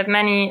important that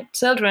many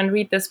children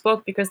read this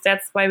book because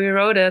that's why we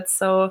wrote it.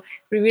 So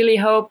we really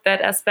hope that,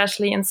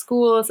 especially in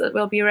schools, it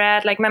will be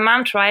read. Like my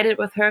mom tried it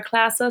with her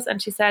classes and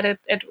she said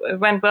it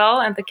went well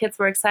and the kids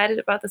were excited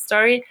about the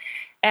story.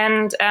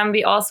 And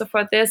we also,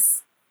 for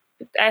this,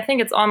 I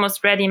think it's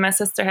almost ready. My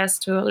sister has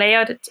to lay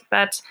out it,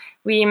 but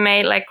we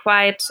made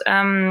quite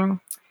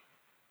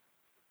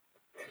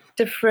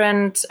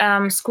different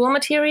school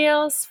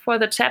materials for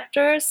the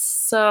chapters.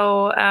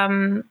 So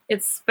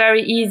it's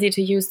very easy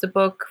to use the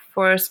book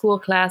for school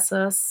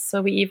classes.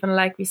 So we even,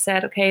 we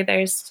said, okay,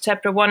 there's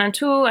chapter 1 and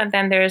 2, and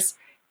then there's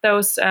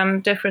those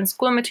different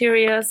school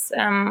materials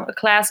a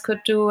class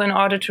could do in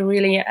order to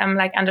really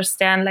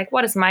understand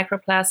what is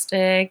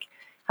microplastic,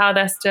 how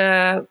does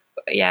the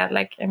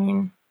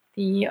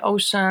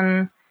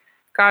ocean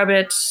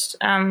garbage,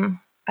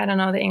 I don't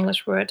know the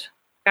English word,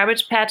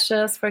 garbage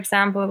patches, for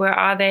example, where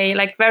are they?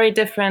 Very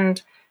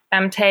different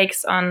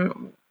takes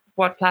on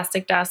what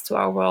plastic does to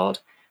our world.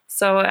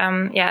 So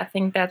I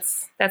think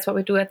that's what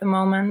we do at the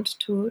moment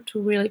to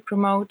really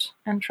promote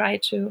and try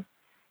to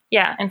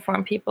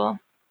inform people.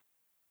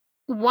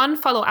 One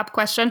follow-up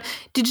question.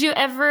 Did you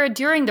ever,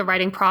 during the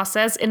writing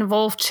process,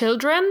 involve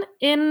children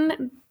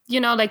in,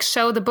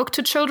 show the book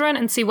to children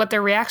and see what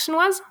their reaction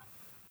was?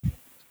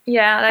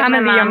 Yeah,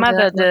 my mom, your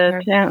mother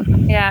did.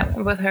 Yeah,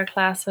 with her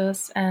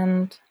classes.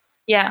 And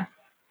I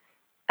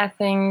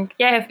think,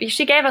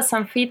 she gave us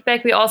some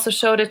feedback. We also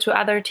showed it to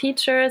other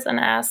teachers and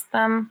asked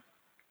them.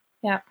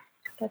 Yeah,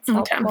 that's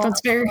helpful.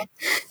 Okay,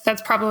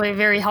 that's probably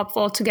very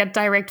helpful to get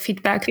direct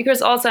feedback.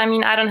 Because also,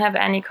 I don't have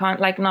any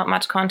not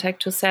much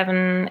contact to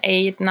 7,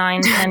 8,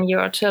 9,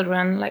 10-year-old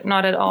children,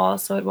 not at all.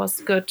 So it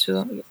was good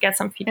to get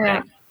some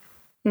feedback. Yeah.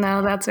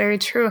 No, that's very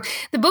true.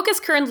 The book is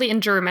currently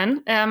in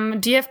German.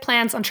 Do you have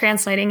plans on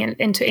translating it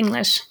into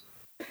English?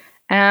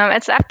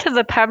 It's up to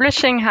the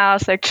publishing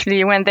house,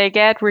 actually, when they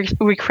get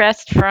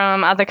requests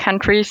from other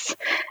countries,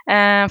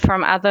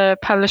 from other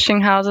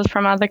publishing houses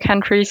from other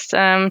countries.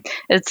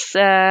 It's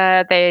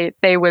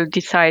they will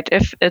decide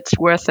if it's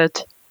worth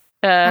it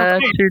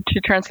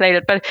to translate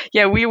it. But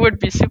we would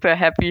be super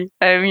happy.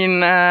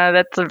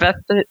 That's the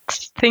best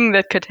thing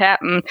that could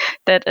happen,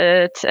 that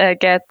it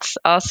gets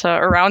also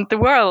around the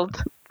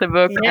world, the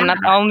book, and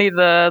not only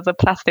the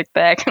plastic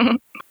bag.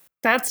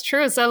 That's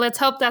true. So let's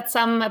hope that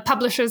some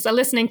publishers are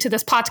listening to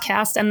this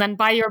podcast and then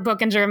buy your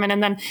book in German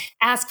and then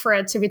ask for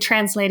it to be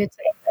translated to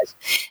English.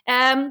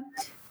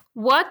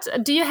 What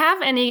do you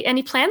have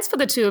any plans for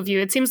the two of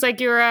you? It seems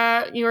like you're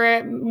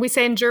a we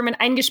say in German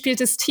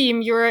eingespieltes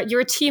team.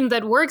 You're a team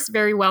that works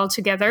very well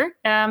together.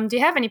 Do you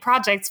have any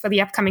projects for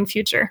the upcoming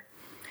future?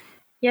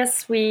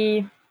 Yes,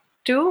 we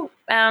do.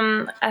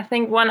 I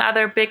think one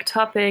other big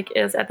topic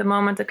is at the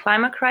moment the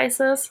climate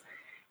crisis.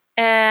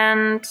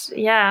 And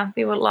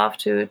we would love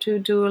to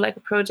do a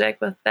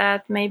project with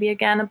that, maybe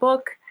again a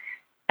book.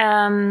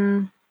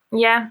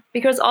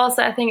 Because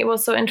also I think it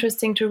was so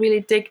interesting to really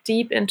dig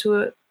deep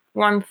into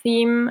one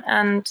theme.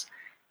 And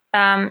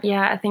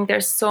I think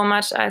there's so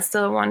much I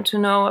still want to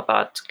know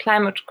about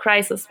climate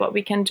crisis, what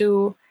we can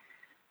do.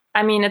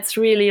 It's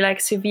really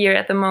severe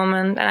at the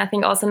moment. And I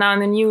think also now in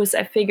the news,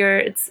 I figure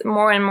it's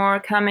more and more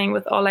coming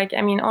with all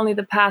only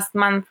the past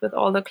month with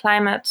all the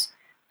climate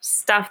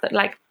stuff that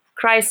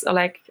crisis,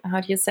 or how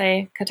do you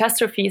say,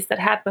 catastrophes that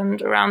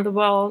happened around the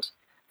world,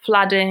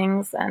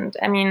 floodings, and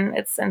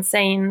it's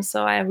insane.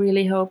 So I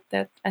really hope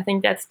that, I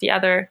think that's the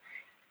other,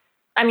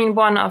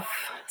 one of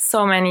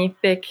so many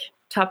big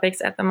topics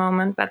at the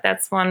moment, but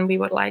that's one we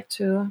would like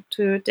to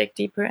dig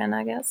deeper in,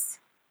 I guess.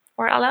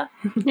 Or Ella?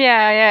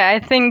 I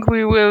think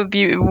we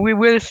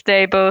will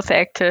stay both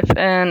active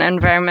in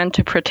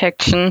environmental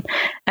protection,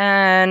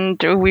 and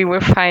we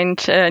will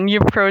find new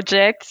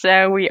projects.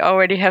 We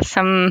already have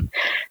some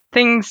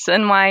things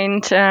in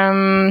mind.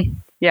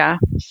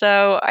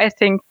 So I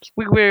think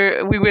we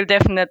will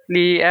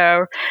definitely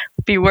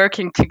be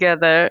working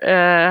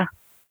together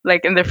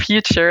like in the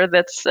future.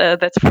 That's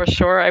for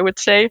sure, I would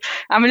say.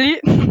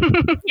 Amelie?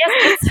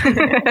 Yes.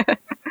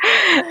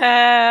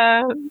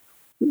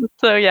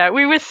 So yeah,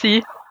 we will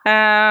see.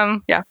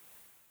 Yeah.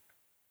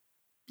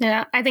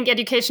 Yeah, I think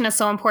education is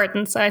so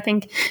important. So I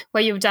think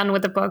what you've done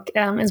with the book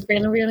is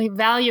really, really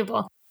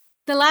valuable.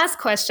 The last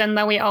question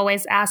that we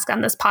always ask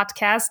on this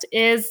podcast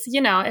is,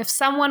 if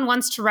someone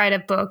wants to write a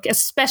book,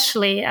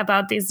 especially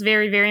about these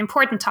very, very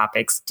important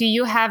topics, do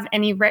you have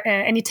any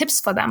tips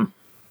for them?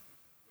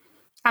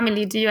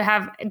 Amelie, do you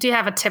have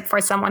a tip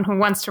for someone who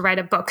wants to write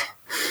a book?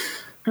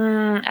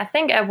 I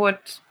think I would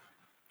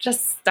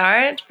just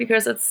start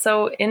because it's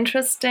so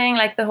interesting,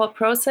 like the whole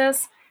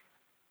process.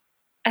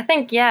 I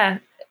think, I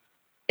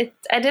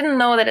didn't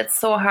know that it's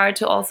so hard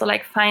to also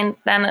like find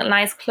then a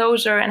nice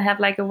closure and have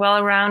like a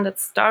well-rounded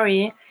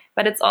story.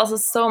 But it's also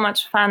so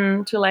much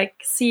fun to like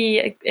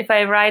see if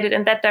I write it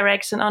in that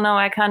direction. Oh no,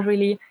 I can't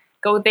really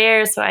go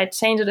there, so I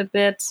change it a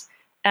bit.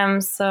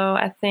 So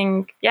I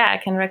think, I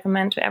can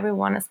recommend to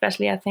everyone,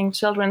 especially I think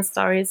children's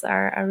stories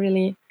are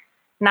really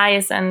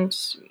nice and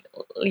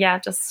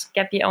just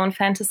get the own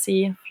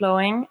fantasy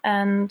flowing.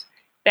 And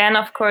then,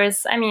 of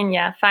course,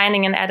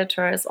 finding an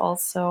editor is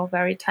also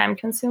very time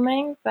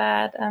consuming.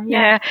 But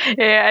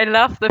I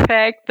love the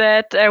fact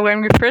that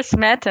when we first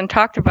met and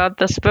talked about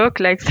this book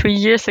like 3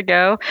 years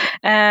ago,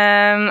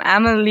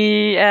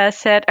 Amelie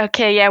said,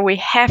 "Okay, we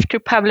have to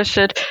publish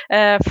it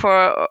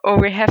for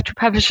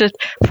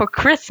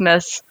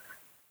Christmas,"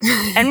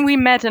 and we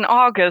met in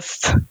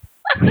August.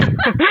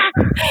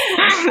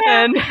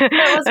 And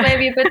that was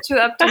maybe a bit too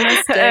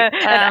optimistic.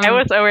 And I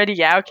was already,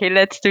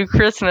 let's do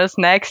Christmas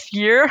next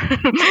year.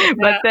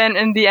 But then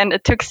in the end,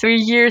 it took 3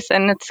 years,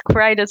 and it's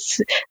quite a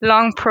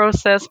long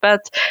process.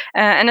 But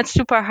and it's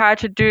super hard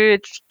to do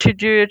it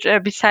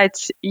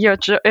besides your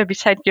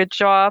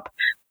job.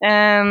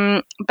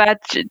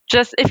 But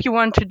just if you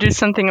want to do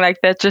something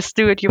like that, just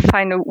do it. You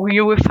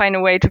will find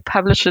a way to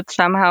publish it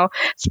somehow.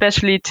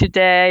 Especially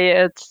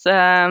today, it's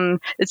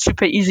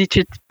super easy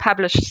to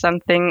publish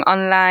something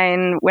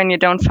online when you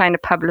don't find a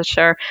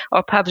publisher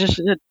or publish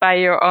it by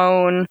your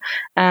own.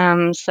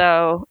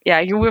 So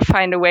you will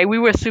find a way. We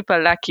were super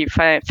lucky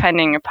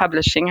finding a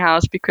publishing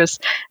house because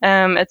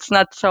it's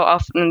not so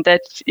often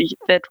that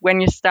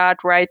when you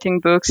start writing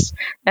books,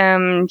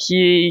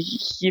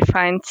 you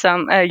find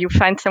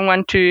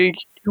someone who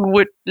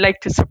would like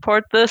to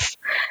support this.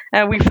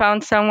 We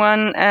found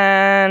someone,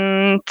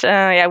 and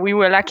we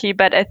were lucky.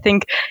 But I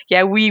think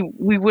we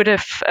would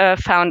have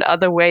found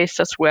other ways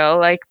as well,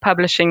 like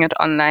publishing it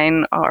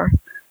online or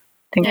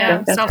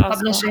that's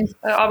self-publishing.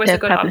 Always a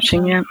good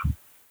publishing, option.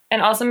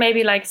 And also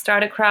maybe like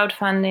start a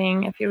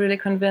crowdfunding if you're really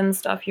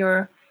convinced of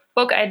your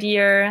book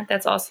idea.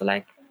 That's also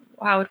like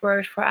how it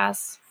worked for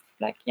us.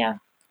 Like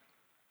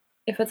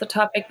if it's a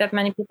topic that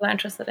many people are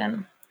interested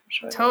in.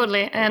 Sure.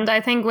 Totally. And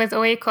I think with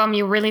OECOM,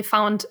 you really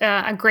found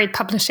a great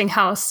publishing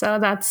house. So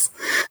that's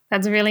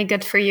really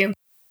good for you.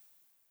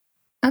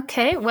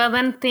 Okay. Well,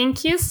 then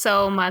thank you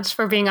so much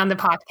for being on the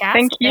podcast.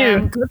 Thank you.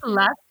 And good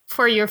luck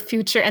for your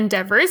future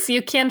endeavors.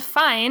 You can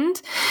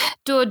find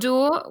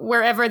Dodo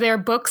wherever there are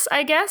books,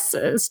 I guess,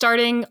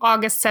 starting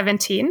August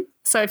 17.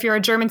 So if you're a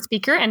German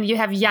speaker and you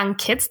have young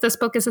kids, this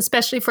book is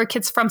especially for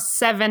kids from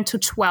 7 to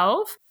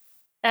 12.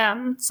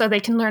 So they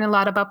can learn a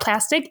lot about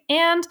plastic.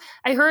 And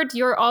I heard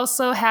you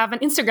also have an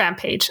Instagram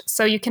page,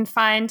 so you can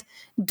find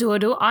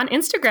Dodo on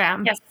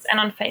Instagram. Yes, and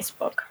on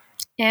Facebook.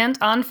 And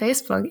on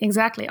Facebook,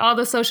 exactly. All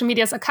the social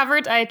medias are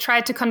covered. I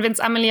tried to convince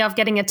Amelie of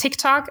getting a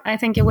TikTok. I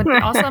think it would be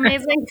also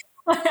amazing.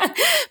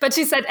 But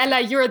she said,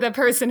 Ella, you're the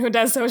person who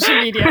does social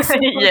media. So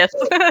yes.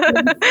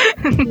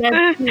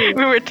 We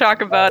will talk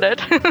about it.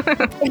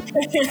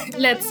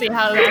 Let's see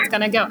how that's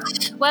going to go.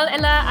 Well,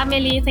 Ella,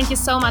 Amelie, thank you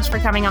so much for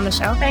coming on the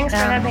show. Thanks for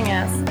having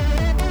us.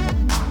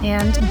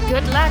 And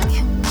good luck.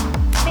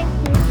 Thank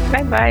you.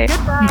 Bye-bye.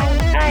 Goodbye.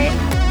 Bye.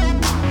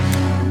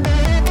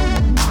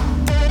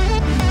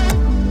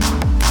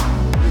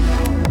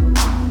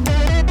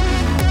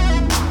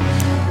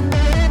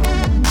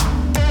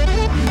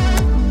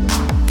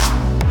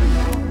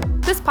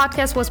 This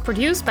podcast was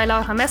produced by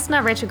Laura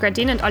Messner, Rachel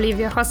Gardin, and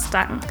Olivier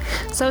Hostang.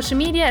 Social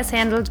media is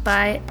handled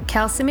by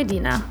Kelsey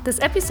Medina. This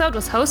episode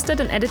was hosted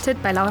and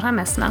edited by Laura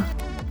Messner.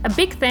 A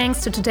big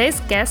thanks to today's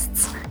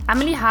guests,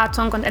 Amelie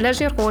Hartung and Ella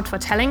Girod, for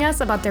telling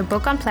us about their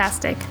book on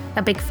plastic.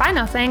 A big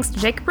final thanks to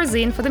Jacob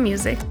Brazin for the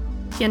music.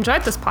 If you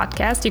enjoyed this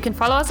podcast, you can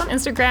follow us on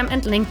Instagram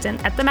and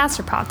LinkedIn at The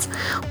Masterpods.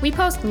 We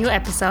post new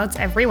episodes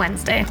every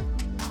Wednesday.